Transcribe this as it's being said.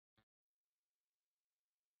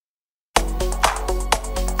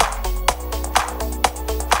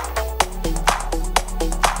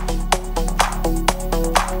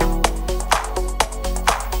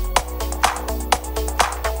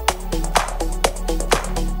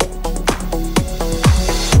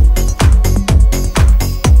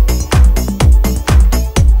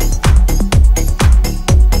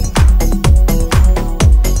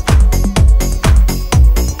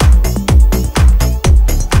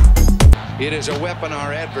It is a weapon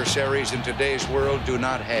our adversaries in today's world do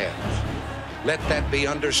not have. Let that be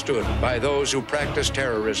understood by those who practice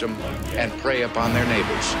terrorism and prey upon their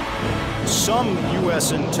neighbors. Some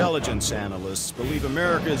U.S. intelligence analysts believe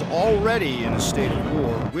America is already in a state of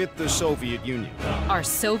war with the Soviet Union. Are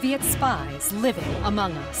Soviet spies living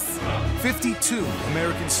among us? 52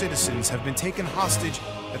 American citizens have been taken hostage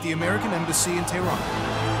at the American Embassy in Tehran.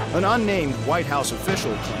 An unnamed White House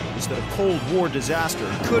official claims that a Cold War disaster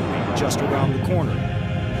could be just around the corner.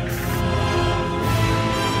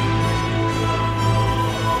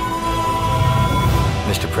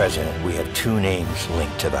 Mr. President, we have two names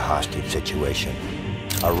linked to the hostage situation.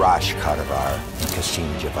 Arash Kadivar and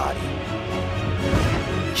Qasim Javadi.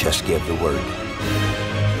 Just give the word.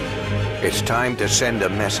 It's time to send a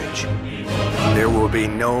message. There will be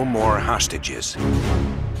no more hostages.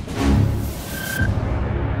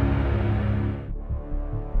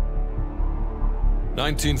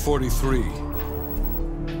 (1943).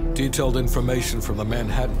 Detailed information from the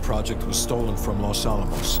Manhattan Project was stolen from Los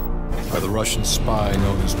Alamos by the Russian spy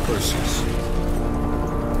known as Perseus.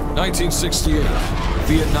 1968,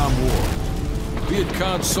 Vietnam War. Viet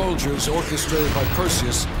Cong soldiers, orchestrated by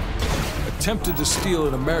Perseus, attempted to steal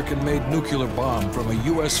an American-made nuclear bomb from a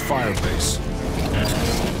U.S. firebase.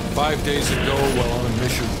 5 days ago, while on a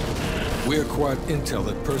mission, we acquired intel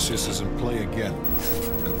that Perseus is in play again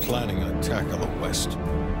and planning an attack on the West.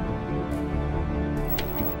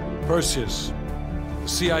 Perseus. The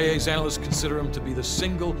CIA's analysts consider him to be the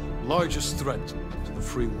single largest threat to the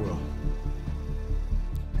free world.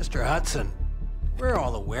 Mr. Hudson, we're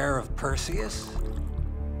all aware of Perseus.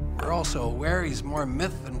 We're also aware he's more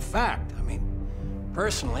myth than fact. I mean,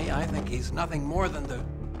 personally, I think he's nothing more than the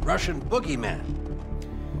Russian boogeyman.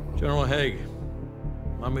 General Haig,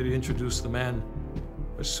 allow me to introduce the man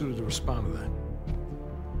best suited to respond to that.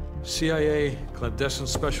 CIA clandestine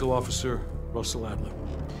special officer Russell Adler.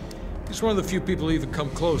 He's one of the few people who even come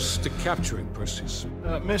close to capturing Perseus.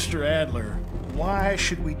 Mr. Adler, why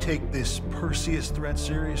should we take this Perseus threat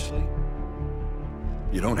seriously?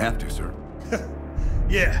 You don't have to, sir.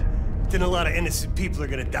 Yeah, then a lot of innocent people are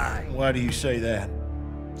gonna die. Why do you say that?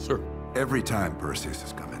 Sir. Every time Perseus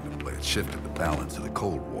has come into play, it's shifted the balance of the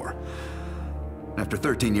Cold War. After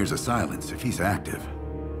 13 years of silence, if he's active,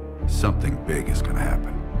 something big is gonna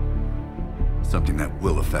happen. Something that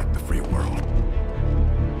will affect the free world.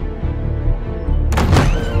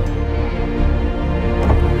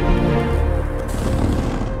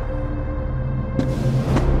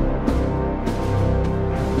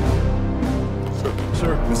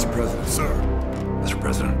 Mr. President. Sir. Mr.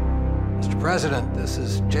 President. Mr. President, this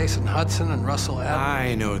is Jason Hudson and Russell Adler.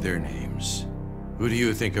 I know their names. Who do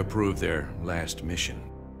you think approved their last mission?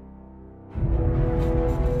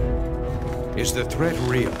 Is the threat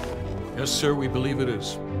real? Yes, sir, we believe it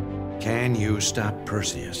is. Can you stop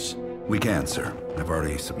Perseus? We can, sir. I've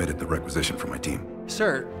already submitted the requisition for my team.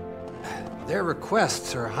 Sir, their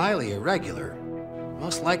requests are highly irregular.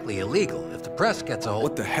 Most likely illegal if the press gets a hold.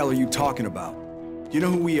 What the hell are you talking about? You know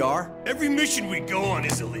who we are? Every mission we go on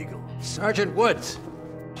is illegal. Sergeant Woods,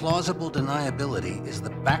 plausible deniability is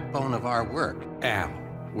the backbone of our work. Al,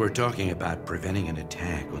 we're talking about preventing an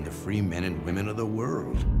attack on the free men and women of the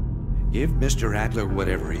world. Give Mr. Adler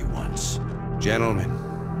whatever he wants. Gentlemen,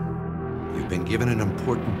 you've been given an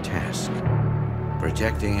important task.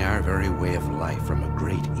 Protecting our very way of life from a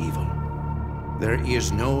great evil. There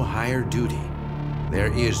is no higher duty.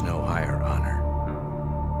 There is no higher honor.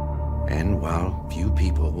 And while few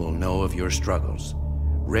people will know of your struggles,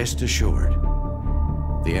 rest assured,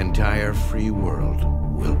 the entire free world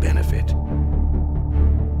will benefit.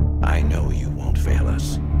 I know you won't fail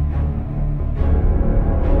us.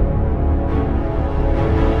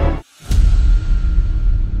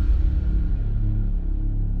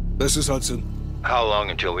 This is Hudson. How long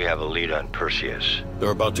until we have a lead on Perseus?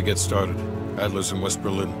 They're about to get started. Adler's in West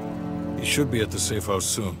Berlin. He should be at the safe house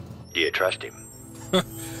soon. Do you trust him?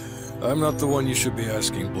 I'm not the one you should be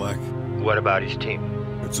asking, Black. What about his team?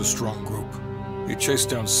 It's a strong group. He chased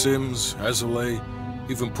down Sims, Azoulay,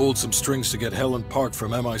 even pulled some strings to get Helen Park from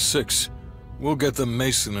MI6. We'll get them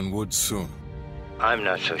Mason and Woods soon. I'm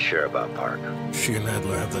not so sure about Park. She and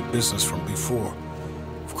Adler have that business from before.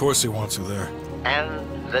 Of course he wants her there.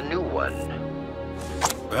 And the new one.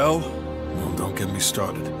 Bell? Well, don't get me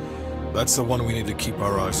started. That's the one we need to keep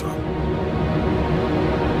our eyes on.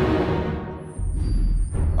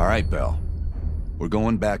 All right, Bell. We're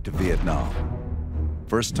going back to Vietnam.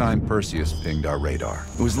 First time Perseus pinged our radar.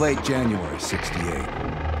 It was late January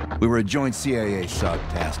 '68. We were a joint CIA-SOG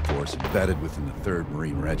task force embedded within the 3rd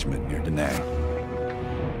Marine Regiment near Da Nang.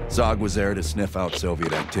 SOG was there to sniff out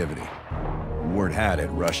Soviet activity. word had it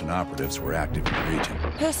Russian operatives were active in the region.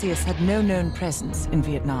 Perseus had no known presence in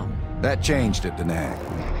Vietnam. That changed at Da Nang.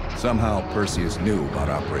 Somehow, Perseus knew about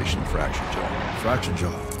Operation Fracture Jaw. Fracture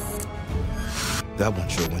Jaw. That one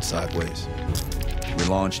sure went sideways. We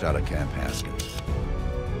launched out of Camp Haskins.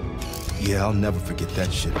 Yeah, I'll never forget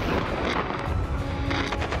that shit.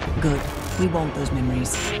 Good. We want those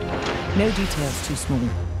memories. No details too small.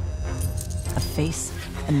 A face,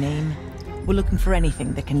 a name. We're looking for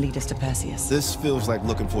anything that can lead us to Perseus. This feels like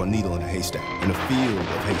looking for a needle in a haystack, in a field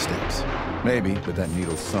of haystacks. Maybe, but that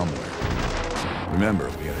needle's somewhere. Remember,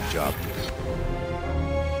 we had a job to do.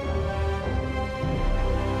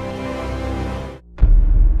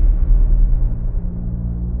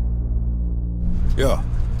 Yeah.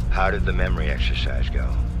 How did the memory exercise go?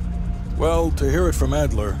 Well, to hear it from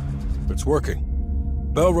Adler, it's working.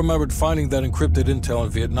 Bell remembered finding that encrypted intel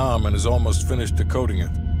in Vietnam and is almost finished decoding it.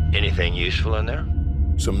 Anything useful in there?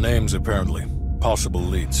 Some names, apparently. Possible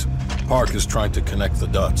leads. Park is trying to connect the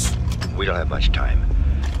dots. We don't have much time.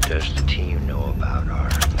 Does the team know about our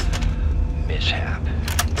mishap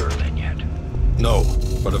in Berlin yet? No,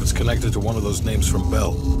 but if it's connected to one of those names from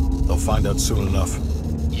Bell, they'll find out soon enough.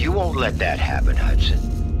 You won't let that happen,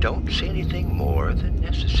 Hudson. Don't say anything more than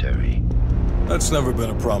necessary. That's never been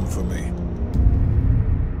a problem for me.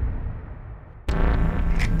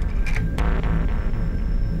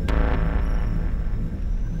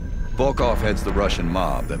 Volkov heads the Russian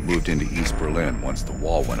mob that moved into East Berlin once the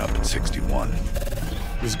wall went up in '61.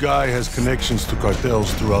 This guy has connections to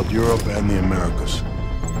cartels throughout Europe and the Americas.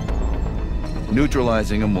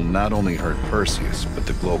 Neutralizing him will not only hurt Perseus, but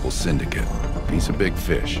the global syndicate. He's a big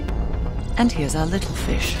fish. And here's our little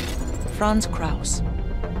fish, Franz Kraus.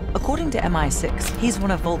 According to MI6, he's one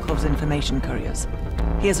of Volkov's information couriers.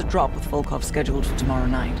 He has a drop with Volkov scheduled for tomorrow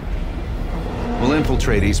night. We'll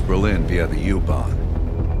infiltrate East Berlin via the U-Bahn.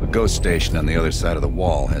 The ghost station on the other side of the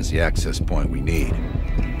wall has the access point we need.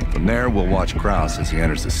 From there, we'll watch Kraus as he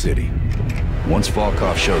enters the city. Once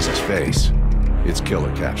Volkov shows his face, it's kill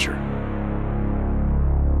or capture.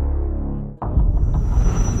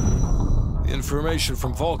 The information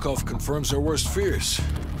from Volkov confirms our worst fears.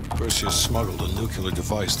 Perseus smuggled a nuclear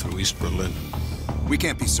device through East Berlin. We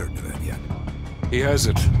can't be certain of that yet. He has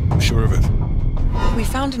it. I'm sure of it. We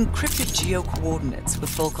found encrypted geo-coordinates with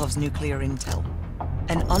Volkov's nuclear intel.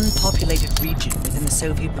 An unpopulated region within the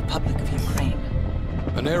Soviet Republic of Ukraine.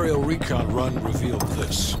 An aerial recon run revealed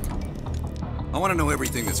this. I want to know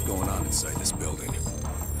everything that's going on inside this building.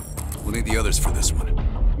 We'll need the others for this one.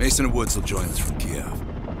 Mason and Woods will join us from Kiev.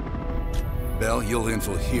 Bell, you'll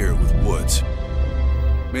infil here with Woods.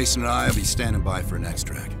 Mason and I will be standing by for an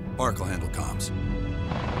extract. Park will handle comms.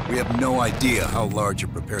 We have no idea how large or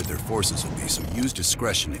prepared their forces will be, so use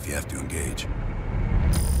discretion if you have to engage.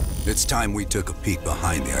 It's time we took a peek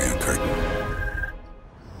behind the Iron Curtain.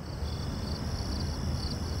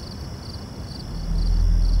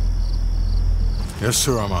 Yes,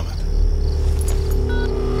 sir, I'm on it.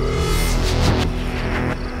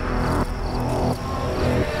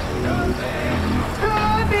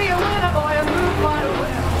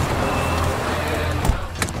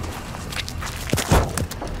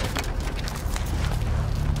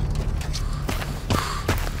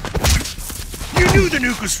 You knew the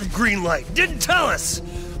nuke was from Greenlight. Didn't tell us.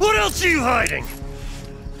 What else are you hiding?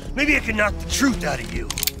 Maybe I can knock the truth out of you.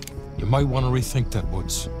 You might want to rethink that,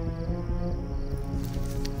 Woods.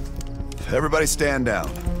 Everybody stand down.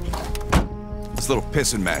 This little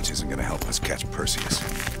pissing match isn't gonna help us catch Perseus.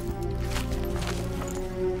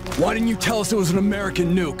 Why didn't you tell us it was an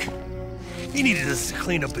American nuke? He needed us to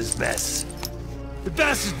clean up his mess. The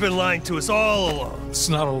bastard's been lying to us all along. It's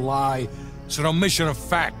not a lie. It's an omission of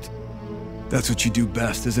fact. That's what you do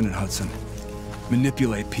best, isn't it, Hudson?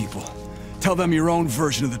 Manipulate people. Tell them your own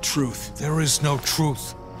version of the truth. There is no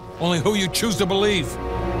truth. Only who you choose to believe.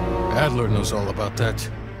 Adler knows all about that.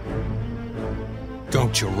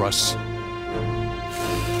 Don't you, Russ?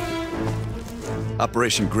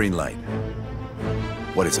 Operation Greenlight.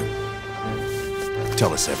 What is it?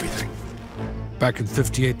 Tell us everything. Back in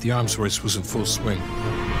 '58, the arms race was in full swing.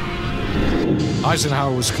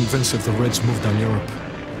 Eisenhower was convinced if the Reds moved on Europe,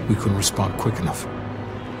 we couldn't respond quick enough.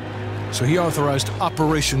 So he authorized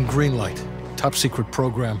Operation Greenlight, a top-secret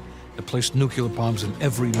program that placed nuclear bombs in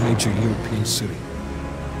every major European city.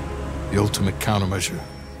 The ultimate countermeasure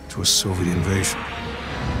to a Soviet invasion.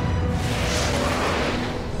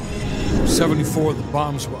 74 of the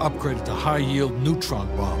bombs were upgraded to high-yield neutron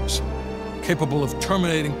bombs, capable of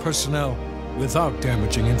terminating personnel without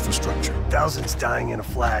damaging infrastructure. Thousands dying in a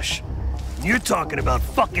flash. And you're talking about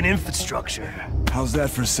fucking infrastructure. How's that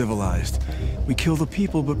for civilized? We kill the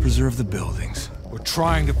people but preserve the buildings. We're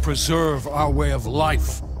trying to preserve our way of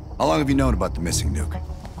life. How long have you known about the missing nuke?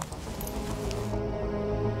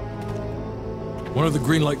 One of the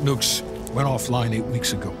Greenlight nukes went offline 8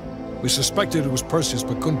 weeks ago. We suspected it was Perseus,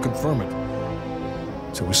 but couldn't confirm it.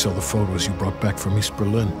 So we saw the photos you brought back from East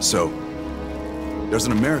Berlin. So, there's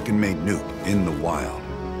an American-made nuke in the wild.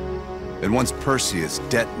 And once Perseus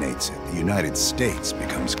detonates it, the United States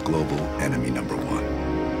becomes global enemy #1.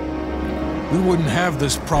 We wouldn't have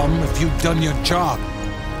this problem if you'd done your job.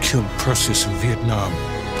 Killed Perseus in Vietnam.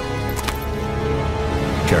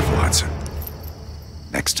 Careful, Hudson.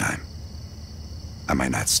 Next time, I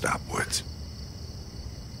might not stop Woods.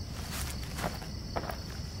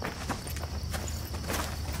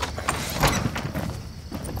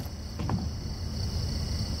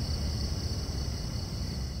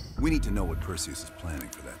 We need to know what Perseus is planning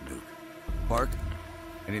for that nuke. Park,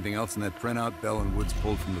 anything else in that printout Bell and Woods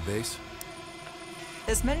pulled from the base?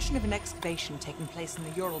 There's mention of an excavation taking place in the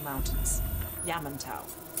Ural Mountains, Yamantau.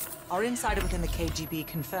 Our insider within the KGB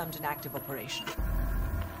confirmed an active operation.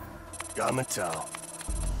 Yamantau.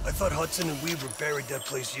 I thought Hudson and Weaver buried that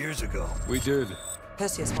place years ago. We did.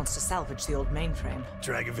 Perseus wants to salvage the old mainframe.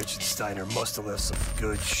 Dragovich and Steiner must have left some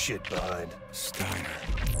good shit behind. Steiner.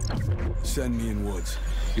 Send me in Woods.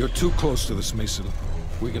 You're too close to this, Mason.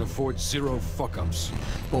 We can afford 0 fuck-ups.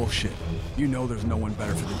 Bullshit. You know there's no one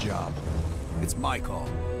better for the job. It's my call.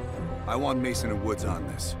 I want Mason and Woods on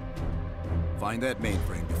this. Find that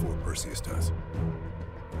mainframe before Perseus does.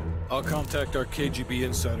 I'll contact our KGB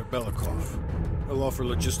insider, Belikov. He'll offer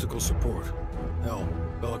logistical support. Hell,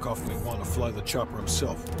 Belikov may want to fly the chopper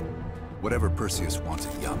himself. Whatever Perseus wants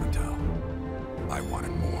at Yamantau, I want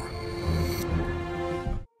it more.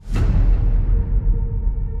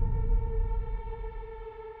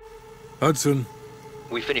 Hudson.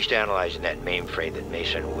 We finished analyzing that mainframe that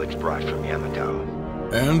Mason Woods brought from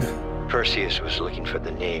Yamantau. And? Perseus was looking for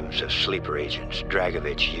the names of sleeper agents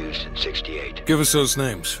Dragovich used in '68. Give us those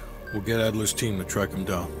names. We'll get Adler's team to track them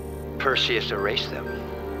down. Perseus erased them.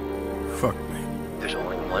 Fuck me. There's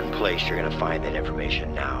only one place you're gonna find that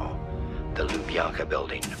information now. The Lubyanka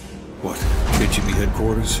building. What? KGB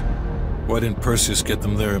headquarters? Why didn't Perseus get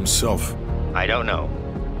them there himself? I don't know.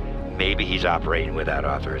 Maybe he's operating without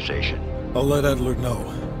authorization. I'll let Adler know.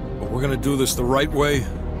 But we're gonna do this the right way,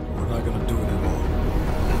 or we're not gonna do it at all.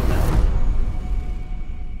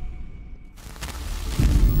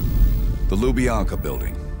 The Lubyanka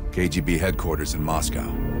building, KGB headquarters in Moscow.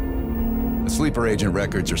 The sleeper agent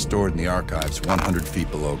records are stored in the archives 100 feet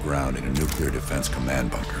below ground in a nuclear defense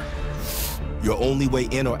command bunker. Your only way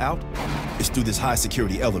in or out is through this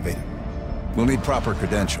high-security elevator. We'll need proper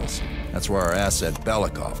credentials. That's where our asset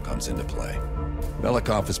Belikov comes into play.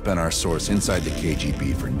 Belikov has been our source inside the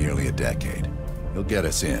KGB for nearly a decade. He'll get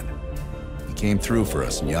us in. He came through for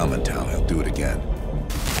us in Yamantau. He'll do it again.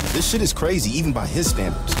 This shit is crazy, even by his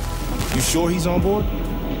standards. You sure he's on board?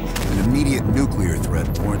 An immediate nuclear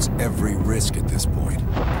threat warrants every risk at this point.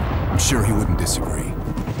 I'm sure he wouldn't disagree.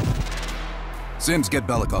 Sims, get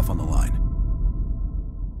Belikov on the line.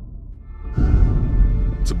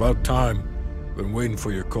 It's about time. Been waiting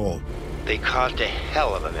for your call. They caused a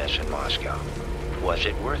hell of a mess in Moscow. Was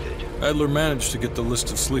it worth it? Adler managed to get the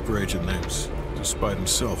list of sleeper agent names, despite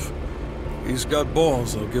himself. He's got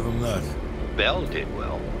balls, I'll give him that. Bell did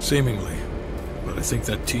well. Seemingly. But I think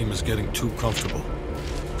that team is getting too comfortable.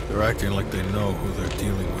 They're acting like they know who they're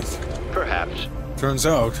dealing with. Perhaps. Turns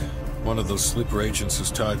out, one of those sleeper agents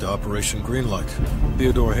is tied to Operation Greenlight.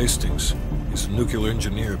 Theodore Hastings. He's a nuclear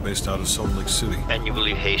engineer based out of Salt Lake City. And you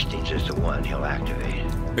believe Hastings is the one he'll activate?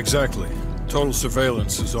 Exactly. Total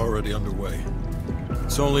surveillance is already underway.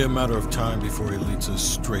 It's only a matter of time before he leads us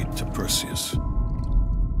straight to Perseus.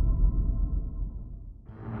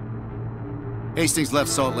 Hastings left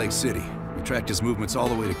Salt Lake City. We tracked his movements all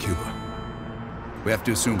the way to Cuba. We have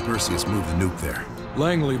to assume Perseus moved the nuke there.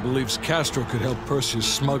 Langley believes Castro could help Perseus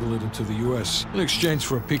smuggle it into the U.S. in exchange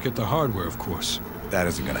for a peek at the hardware, of course. That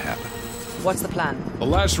isn't gonna happen. What's the plan? The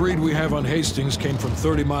last read we have on Hastings came from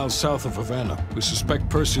 30 miles south of Havana. We suspect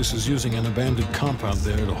Perseus is using an abandoned compound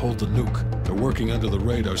there to hold the nuke. They're working under the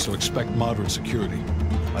radar, so expect moderate security.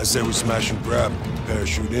 I say we smash and grab.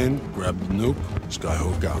 Parachute in, grab the nuke,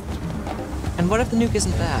 skyhook out. And what if the nuke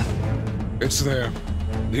isn't there? It's there.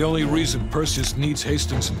 The only reason Perseus needs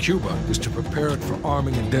Hastings in Cuba is to prepare it for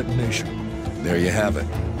arming and detonation. There you have it.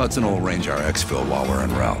 Hudson will arrange our exfil while we're en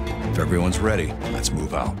route. If everyone's ready, let's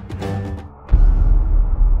move out.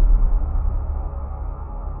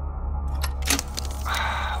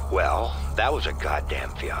 Well, that was a goddamn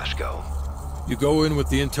fiasco. You go in with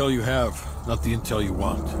the intel you have, not the intel you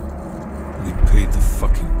want. We paid the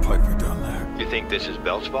fucking piper down there. You think this is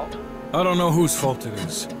Bell's fault? I don't know whose fault it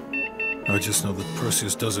is. I just know that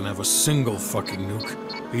Perseus doesn't have a single fucking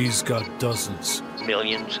nuke. He's got dozens.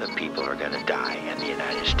 Millions of people are gonna die, and the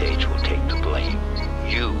United States will take the blame.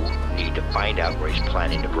 You need to find out where he's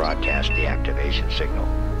planning to broadcast the activation signal.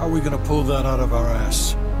 How are we gonna pull that out of our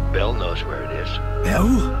ass? Bell knows where it is.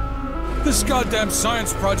 Bell? This goddamn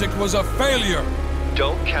science project was a failure!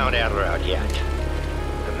 Don't count Adler out yet.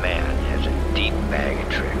 The man has a deep bag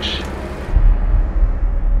of tricks.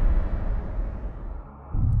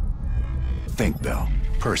 Think, Bell.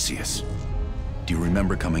 Perseus. Do you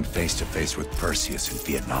remember coming face to face with Perseus in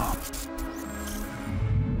Vietnam?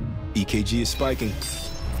 EKG is spiking.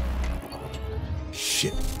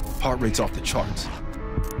 Shit. Heart rate's off the charts.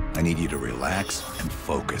 I need you to relax and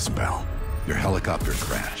focus, Bell. Your helicopter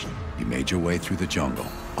crashed. You made your way through the jungle,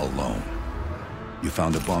 alone. You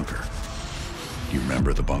found a bunker. Do you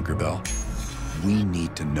remember the bunker, Bell? We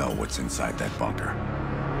need to know what's inside that bunker.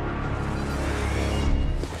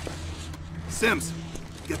 Sims,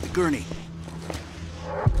 get the gurney.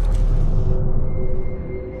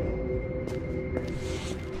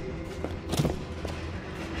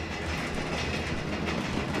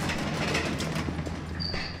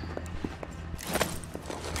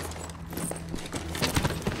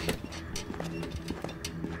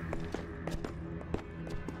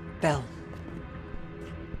 Bell.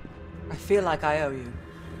 I feel like I owe you.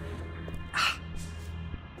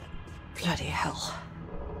 Bloody hell.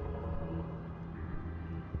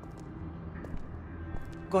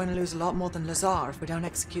 Going to lose a lot more than Lazar if we don't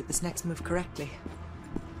execute this next move correctly.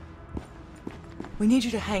 We need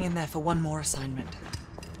you to hang in there for one more assignment.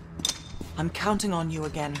 I'm counting on you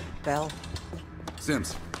again, Bell.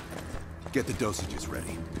 Sims, get the dosages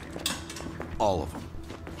ready. All of them.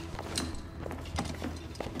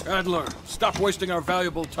 Adler, stop wasting our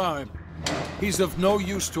valuable time. He's of no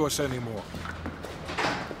use to us anymore.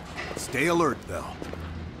 Stay alert, Bell.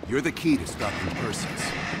 You're the key to stopping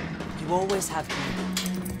Perseus. You always have been.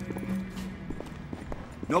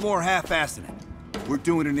 No more half-assing it. We're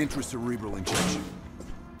doing an intracerebral injection.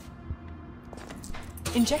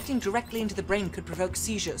 Injecting directly into the brain could provoke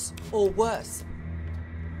seizures, or worse.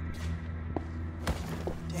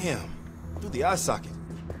 Damn. Through the eye socket.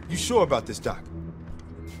 You sure about this, Doc?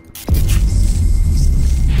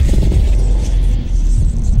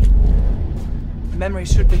 Memory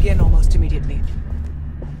should begin almost immediately.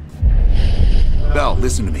 Bell,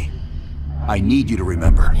 listen to me. I need you to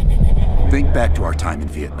remember. Think back to our time in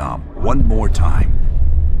Vietnam, one more time.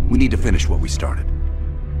 We need to finish what we started.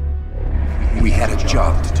 We had a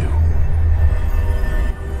job to do.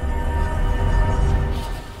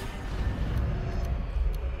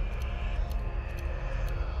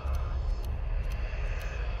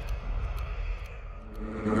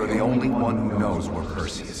 You're the only one who knows where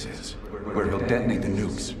Perseus is, where he'll detonate the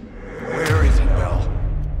nukes. Where is he, Bell?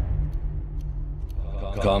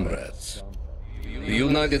 Comrades, the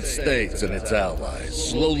United States and its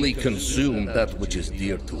allies slowly consume that which is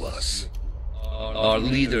dear to us. Our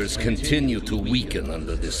leaders continue to weaken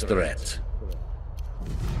under this threat.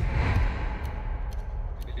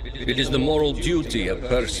 It is the moral duty of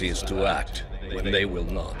Perseus to act when they will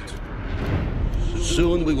not.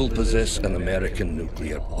 Soon we will possess an American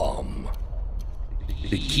nuclear bomb.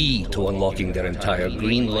 The key to unlocking their entire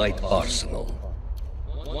Greenlight arsenal.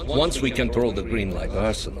 Once we control the Greenlight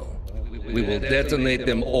arsenal, we will detonate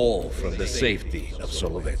them all from the safety of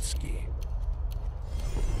Solovetsky.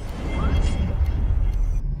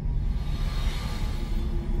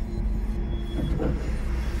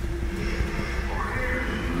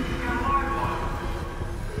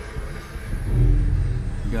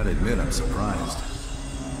 You gotta admit, I'm surprised.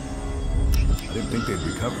 I didn't think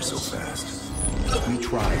they'd recover so fast. We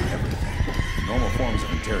tried everything. Normal forms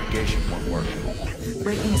of interrogation weren't working.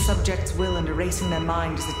 Breaking a subject's will and erasing their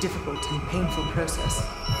mind is a difficult and painful process.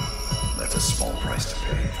 That's a small price to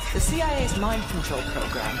pay. The CIA's mind control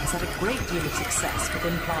program has had a great deal of success with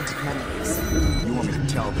implanted memories. You want me to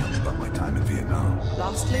tell them about my time in Vietnam?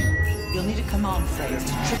 Lastly, you'll need a command phrase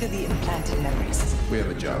to trigger the implanted memories. We have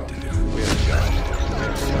a job to do. We have a job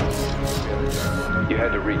to do. You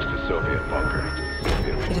had to reach the Soviet bunker.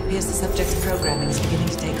 It appears the subject's programming is beginning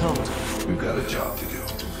to take hold. We've got a job to do.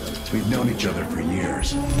 We've known each other for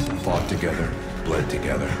years. Fought together, bled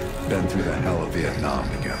together, been through the hell of Vietnam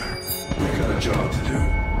together. We've got a job to do.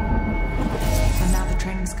 And now the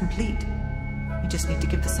training's complete. You just need to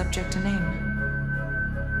give the subject a name.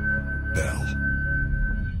 Bell.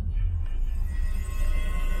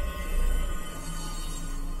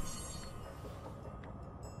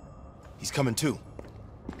 He's coming too.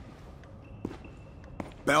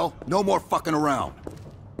 Bell, no more fucking around.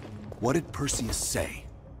 What did Perseus say?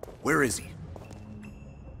 Where is he?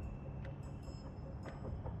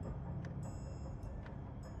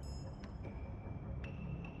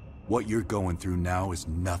 What you're going through now is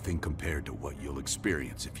nothing compared to what you'll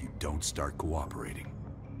experience if you don't start cooperating.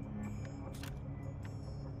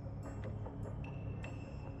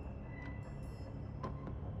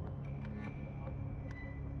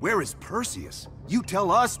 Where is Perseus? You tell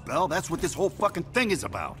us, Bell. That's what this whole fucking thing is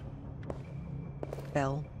about.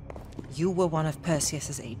 Bell, you were one of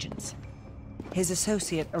Perseus's agents. His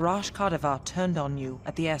associate, Arash Kadivar, turned on you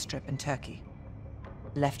at the airstrip in Turkey.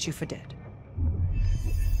 Left you for dead.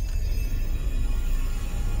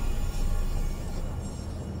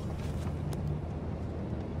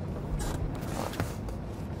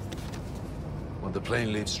 When the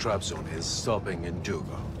plane leaves Trabzon, it's stopping in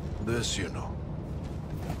Duga. This you know.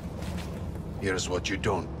 Here's what you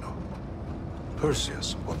don't know.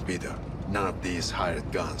 Perseus won't be there. None of these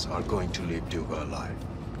hired guns are going to leave Duga alive.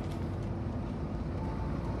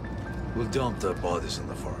 We'll dump their bodies in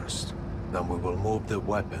the forest. Then we will move the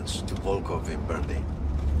weapons to Volkov in Berlin.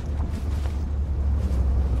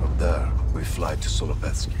 From there, we fly to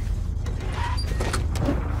Solovetsky.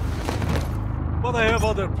 But I have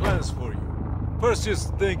other plans for you.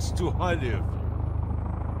 Perseus thinks too highly of you.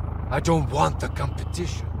 I don't want the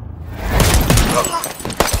competition.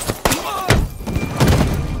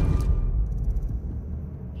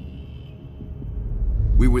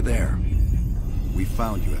 We were there. We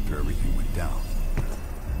found you after everything went down.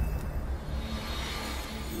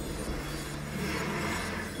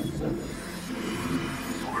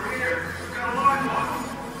 Over here! We've got a large one!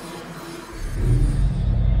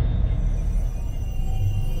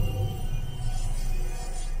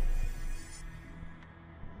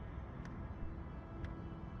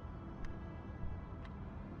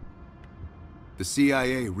 The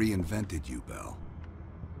CIA reinvented you, Bell.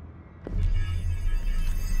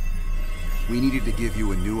 We needed to give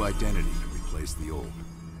you a new identity to replace the old.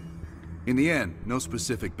 In the end, no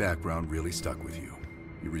specific background really stuck with you.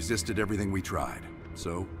 You resisted everything we tried,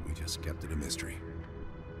 so we just kept it a mystery.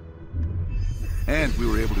 And we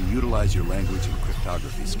were able to utilize your language and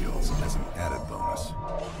cryptography skills as an added bonus.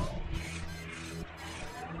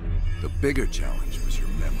 The bigger challenge was your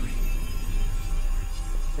memory.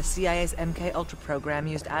 The CIA's MK-Ultra program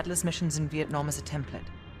used Atlas missions in Vietnam as a template.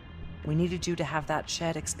 We needed you to have that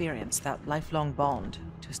shared experience, that lifelong bond,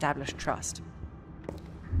 to establish trust.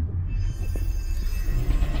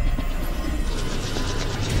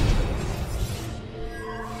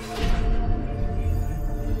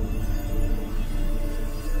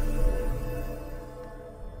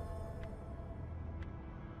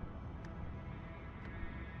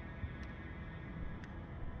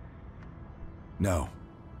 No.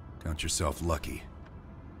 Count yourself lucky.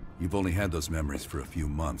 You've only had those memories for a few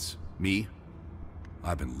months. Me?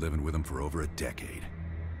 I've been living with them for over a decade.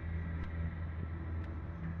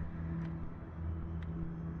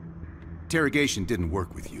 Interrogation didn't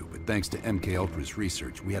work with you, but thanks to MK-Ultra's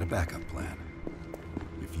research, we had a backup plan.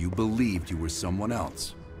 If you believed you were someone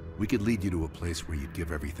else, we could lead you to a place where you'd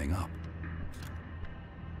give everything up.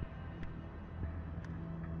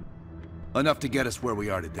 Enough to get us where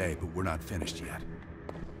we are today, but we're not finished yet.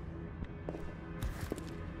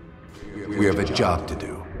 We have a job to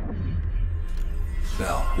do.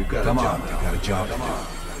 Bell, come on, you've got a job to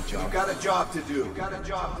do. You've got a job to do. You've got a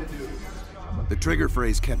job to do. The trigger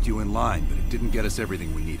phrase kept you in line, but it didn't get us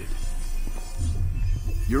everything we needed.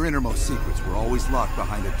 Your innermost secrets were always locked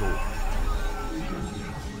behind a door.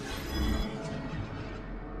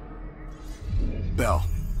 Bell,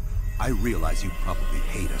 I realize you probably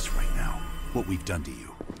hate us right now, what we've done to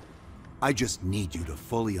you. I just need you to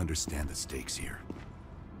fully understand the stakes here.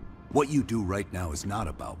 What you do right now is not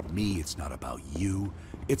about me, it's not about you,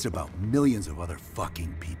 it's about millions of other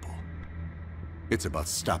fucking people. It's about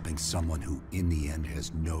stopping someone who, in the end,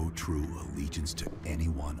 has no true allegiance to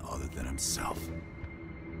anyone other than himself.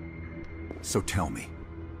 So tell me,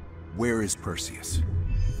 where is Perseus?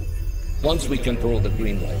 Once we control the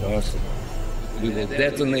Green Light arsenal, we will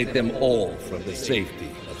detonate them all from the safety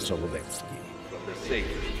of Solovetsky. From the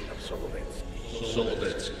safety of Solovetsky.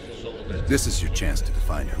 Solovetsky. This is your chance to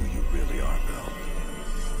define who you really are, Bell.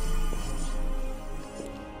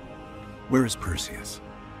 Where is Perseus?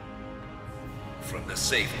 From the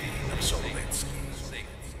safety of Solovetsky.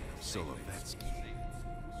 Solovetsky.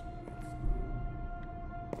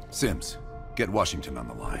 Sims, get Washington on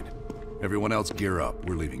the line. Everyone else gear up.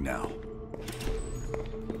 We're leaving now.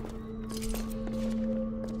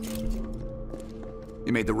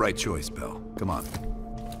 You made the right choice, Bell. Come on.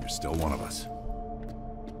 You're still one of us.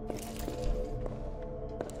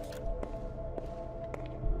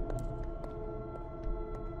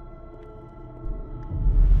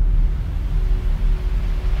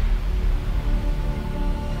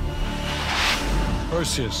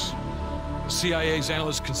 Perseus. The CIA's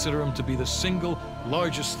analysts consider him to be the single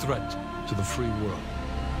largest threat to the free world.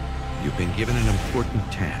 You've been given an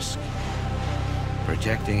important task.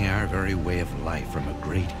 Protecting our very way of life from a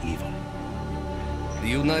great evil. The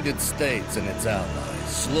United States and its allies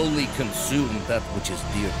slowly consume that which is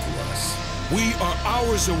dear to us. We are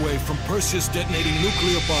hours away from Perseus detonating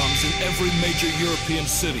nuclear bombs in every major European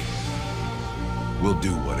city. We'll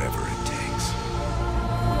do whatever it takes.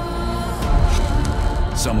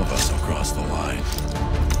 Some of us will cross the line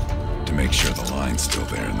to make sure the line's still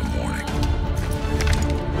there in the morning.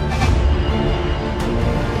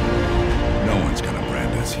 No one's gonna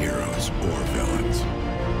brand us heroes or villains.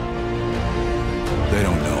 They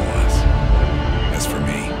don't know us. As for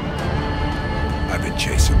me, I've been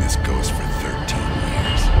chasing this ghost for 13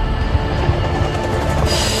 years.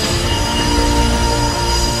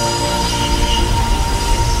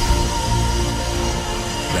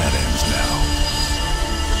 That ends now.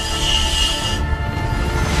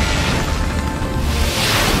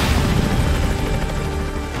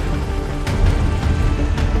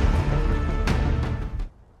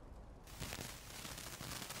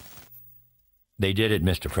 They did it,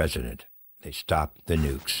 Mr. President. They stopped the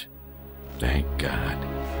nukes. Thank God.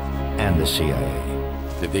 And the CIA.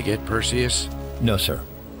 Did they get Perseus? No, sir.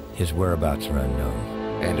 His whereabouts are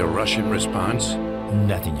unknown. And a Russian response?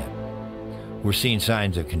 Nothing yet. We're seeing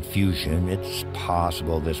signs of confusion. It's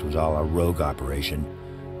possible this was all a rogue operation.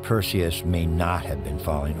 Perseus may not have been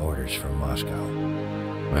following orders from Moscow.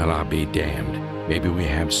 Well, I'll be damned. Maybe we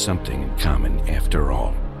have something in common after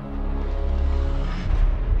all.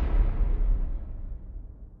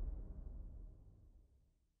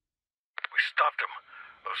 Stopped him.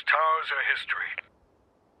 Those towers are history.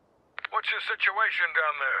 What's your situation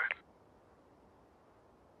down there?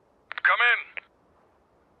 Come in.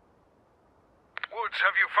 Woods,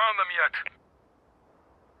 have you found them yet?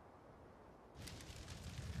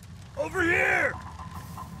 Over here!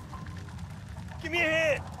 Give me a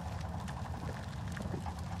hand!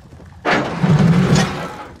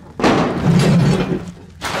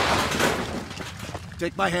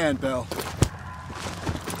 Take my hand, Bell.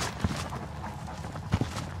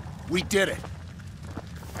 We did it.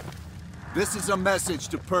 This is a message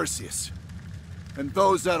to Perseus, and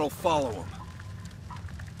those that'll follow him.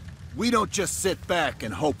 We don't just sit back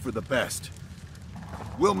and hope for the best.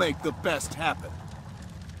 We'll make the best happen.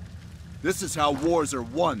 This is how wars are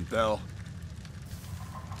won, Bell.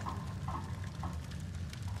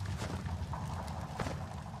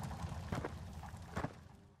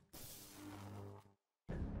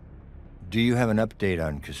 Do you have an update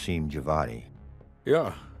on Qasim Javadi?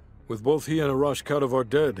 Yeah. With both he and Arash Kadivar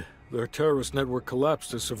dead, their terrorist network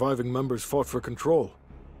collapsed as surviving members fought for control.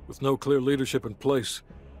 With no clear leadership in place,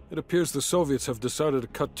 it appears the Soviets have decided to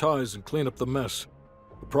cut ties and clean up the mess.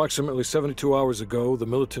 Approximately 72 hours ago, the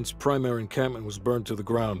militants' primary encampment was burned to the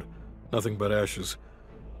ground. Nothing but ashes.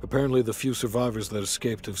 Apparently, the few survivors that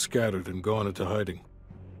escaped have scattered and gone into hiding.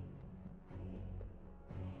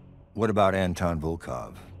 What about Anton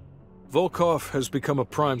Volkov? Volkov has become a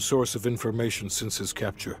prime source of information since his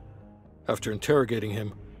capture. After interrogating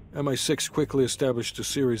him, MI6 quickly established a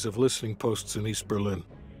series of listening posts in East Berlin.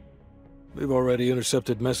 They've already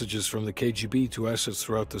intercepted messages from the KGB to assets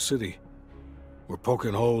throughout the city. We're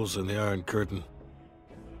poking holes in the Iron Curtain.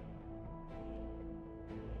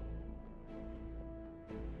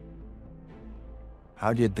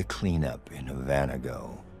 How did the cleanup in Havana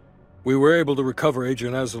go? We were able to recover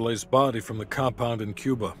Agent Azoulay's body from the compound in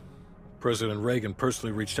Cuba. President Reagan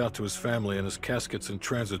personally reached out to his family, and his casket's in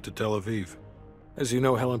transit to Tel Aviv. As you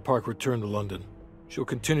know, Helen Park returned to London. She'll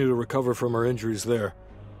continue to recover from her injuries there.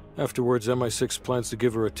 Afterwards, MI6 plans to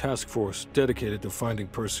give her a task force dedicated to finding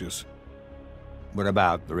Perseus. What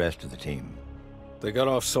about the rest of the team? They got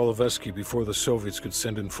off Solovetsky before the Soviets could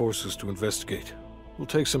send in forces to investigate. It'll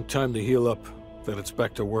take some time to heal up, then it's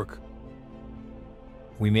back to work.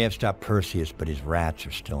 We may have stopped Perseus, but his rats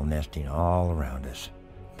are still nesting all around us,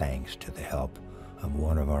 thanks to the help of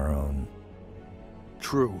one of our own.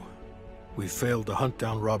 True. We failed to hunt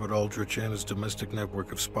down Robert Aldrich and his domestic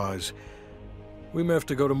network of spies. We may have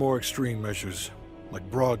to go to more extreme measures, like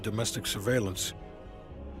broad domestic surveillance,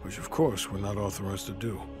 which of course we're not authorized to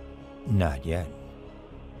do. Not yet.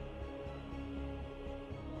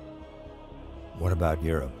 What about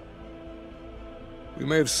Europe? We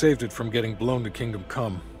may have saved it from getting blown to Kingdom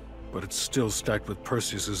Come, but it's still stacked with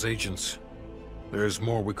Perseus's agents. There's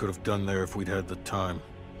more we could have done there if we'd had the time.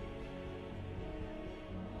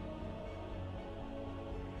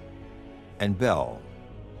 And Bell.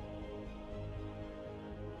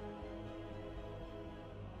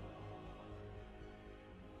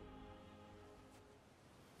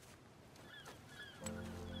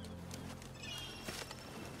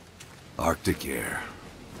 Arctic air.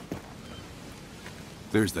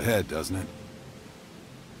 Clears the head, doesn't it?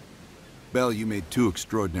 Bell, you made 2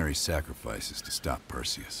 extraordinary sacrifices to stop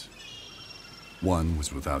Perseus. One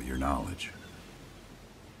was without your knowledge.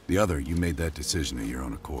 The other, you made that decision of your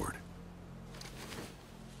own accord.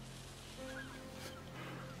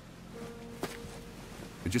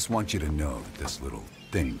 I just want you to know that this little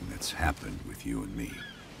thing that's happened with you and me,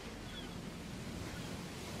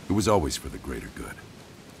 it was always for the greater good.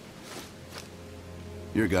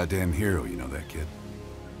 You're a goddamn hero, you know that, kid?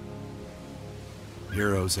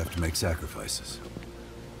 Heroes have to make sacrifices.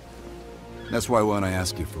 That's why when I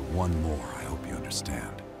ask you for one more, I hope you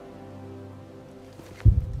understand.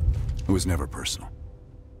 It was never personal.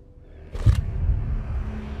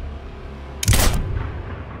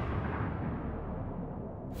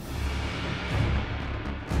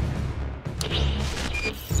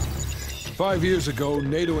 Five years ago,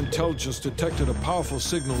 NATO intelligence detected a powerful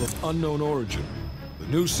signal of unknown origin. The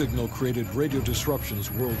new signal created radio disruptions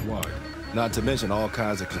worldwide. Not to mention all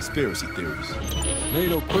kinds of conspiracy theories.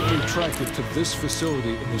 NATO quickly tracked it to this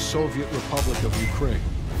facility in the Soviet Republic of Ukraine,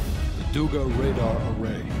 the Duga Radar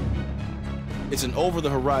Array. It's an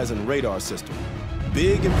over-the-horizon radar system.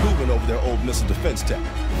 Big improvement over their old missile defense tech.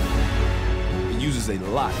 It uses a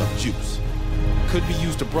lot of juice. Could be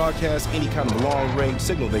used to broadcast any kind of long-range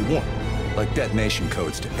signal they want. Like detonation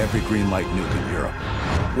codes to every green light nuke in Europe.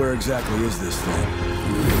 Where exactly is this thing?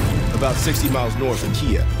 About 60 miles north of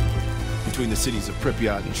Kiev, between the cities of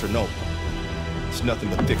Pripyat and Chernobyl. It's nothing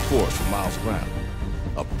but thick forest for miles around.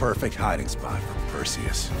 A perfect hiding spot for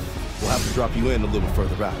Perseus. We'll have to drop you in a little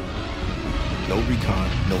further out. No recon,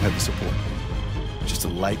 no heavy support. Just a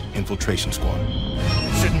light infiltration squad.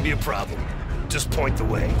 Shouldn't be a problem. Just point the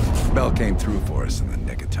way. Bell came through for us in the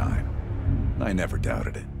nick of time. I never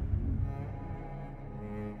doubted it.